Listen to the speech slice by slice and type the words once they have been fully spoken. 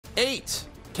8,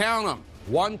 count them,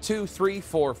 1, 2, 3,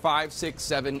 4, 5, 6,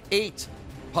 7, 8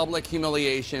 public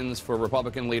humiliations for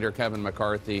Republican leader Kevin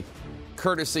McCarthy,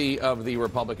 courtesy of the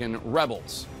Republican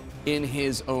rebels in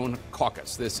his own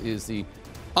caucus. This is the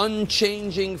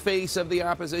unchanging face of the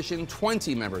opposition,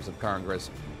 20 members of Congress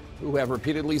who have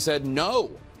repeatedly said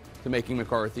no to making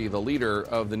McCarthy the leader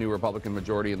of the new Republican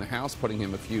majority in the House, putting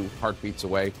him a few heartbeats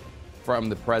away from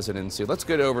the presidency. Let's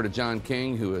get over to John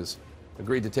King, who has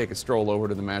agreed to take a stroll over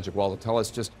to the Magic Wall to tell us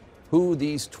just who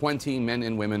these 20 men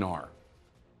and women are.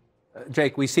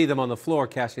 Jake, we see them on the floor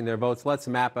casting their votes. Let's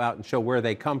map out and show where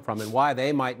they come from and why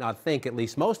they might not think, at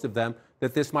least most of them,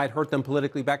 that this might hurt them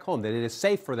politically back home, that it is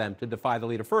safe for them to defy the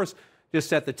leader. First, just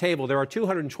set the table. There are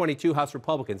 222 House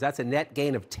Republicans. That's a net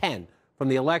gain of 10 from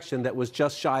the election that was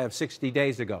just shy of 60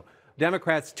 days ago.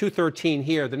 Democrats, 213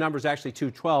 here. The number's actually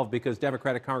 212 because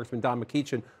Democratic Congressman Don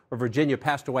McCutcheon of Virginia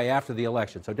passed away after the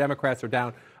election. So Democrats are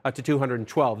down to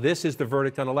 212. This is the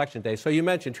verdict on Election Day. So you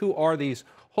mentioned, who are these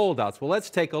holdouts? Well, let's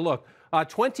take a look.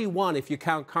 21, if you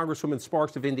count Congresswoman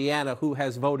Sparks of Indiana, who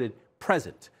has voted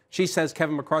present. She says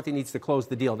Kevin McCarthy needs to close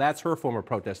the deal. That's her form of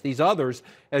protest. These others,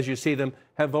 as you see them,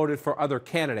 have voted for other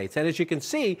candidates. And as you can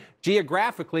see,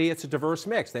 geographically, it's a diverse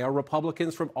mix. They are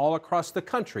Republicans from all across the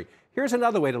country. Here's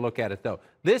another way to look at it, though.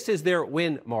 This is their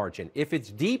win margin. If it's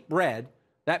deep red,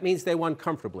 that means they won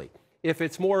comfortably. If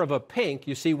it's more of a pink,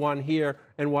 you see one here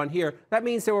and one here, that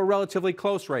means they were relatively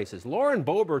close races. Lauren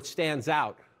Boebert stands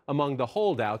out among the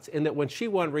holdouts in that when she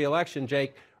won re-election,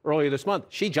 Jake, earlier this month,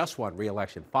 she just won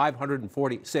re-election,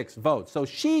 546 votes. So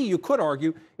she, you could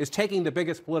argue, is taking the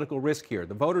biggest political risk here.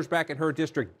 The voters back in her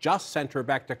district just sent her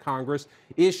back to Congress.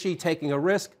 Is she taking a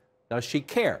risk? Does she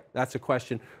care? That's a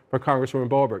question for Congresswoman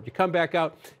Boebert. You come back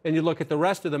out and you look at the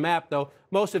rest of the map, though.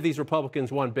 Most of these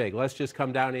Republicans won big. Let's just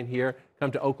come down in here,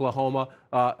 come to Oklahoma.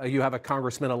 You have a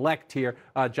congressman-elect here,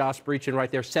 Josh Breachin right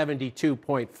there,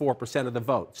 72.4% of the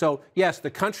vote. So, yes,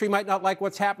 the country might not like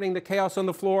what's happening, the chaos on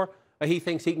the floor. He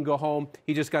thinks he can go home.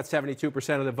 He just got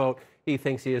 72% of the vote. He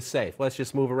thinks he is safe. Let's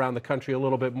just move around the country a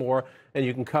little bit more, and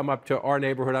you can come up to our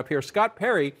neighborhood up here. Scott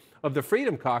Perry of the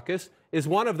Freedom Caucus is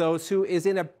one of those who is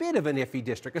in a bit of an iffy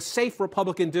district, a safe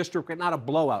Republican district, but not a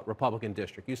blowout Republican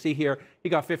district. You see here, he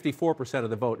got 54% of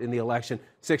the vote in the election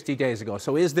 60 days ago.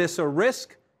 So is this a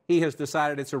risk? He has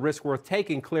decided it's a risk worth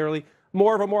taking, clearly.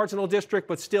 More of a marginal district,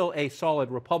 but still a solid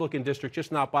Republican district,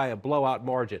 just not by a blowout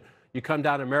margin. You come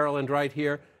down to Maryland right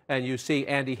here, and you see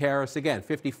Andy Harris, again,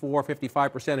 54,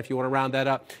 55%, if you want to round that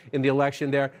up, in the election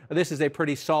there. This is a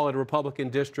pretty solid Republican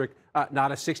district,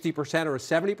 not a 60% or a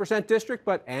 70% district,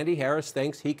 but Andy Harris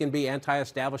thinks he can be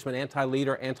anti-establishment,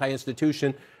 anti-leader,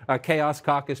 anti-institution, chaos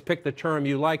caucus, pick the term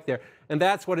you like there. And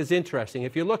that's what is interesting.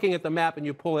 If you're looking at the map and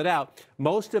you pull it out,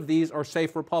 most of these are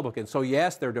safe Republicans. So,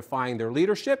 yes, they're defying their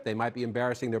leadership. They might be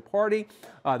embarrassing their party.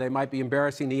 They might be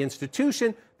embarrassing the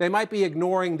institution. They might be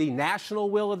ignoring the national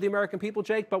will of the American people,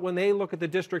 Jake. But when they look at the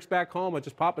districts back home, I'll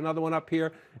just pop another one up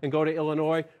here and go to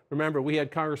Illinois. Remember, we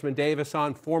had Congressman Davis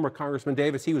on, former Congressman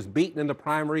Davis. He was beaten in the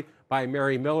primary by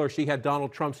Mary Miller. She had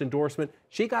Donald Trump's endorsement.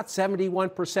 She got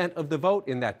 71% of the vote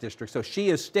in that district. So she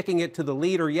is sticking it to the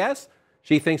leader, yes.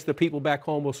 She thinks the people back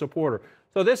home will support her.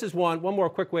 So this is one more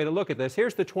quick way to look at this.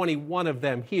 Here's the 21 of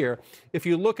them here. If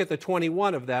you look at the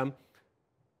 21 of them,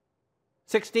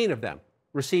 16 of them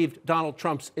received Donald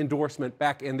Trump's endorsement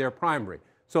back in their primary.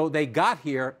 So they got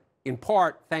here in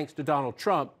part thanks to Donald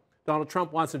Trump. Donald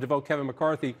Trump wants them to vote Kevin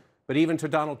McCarthy, but even to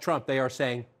Donald Trump, they are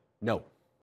saying no.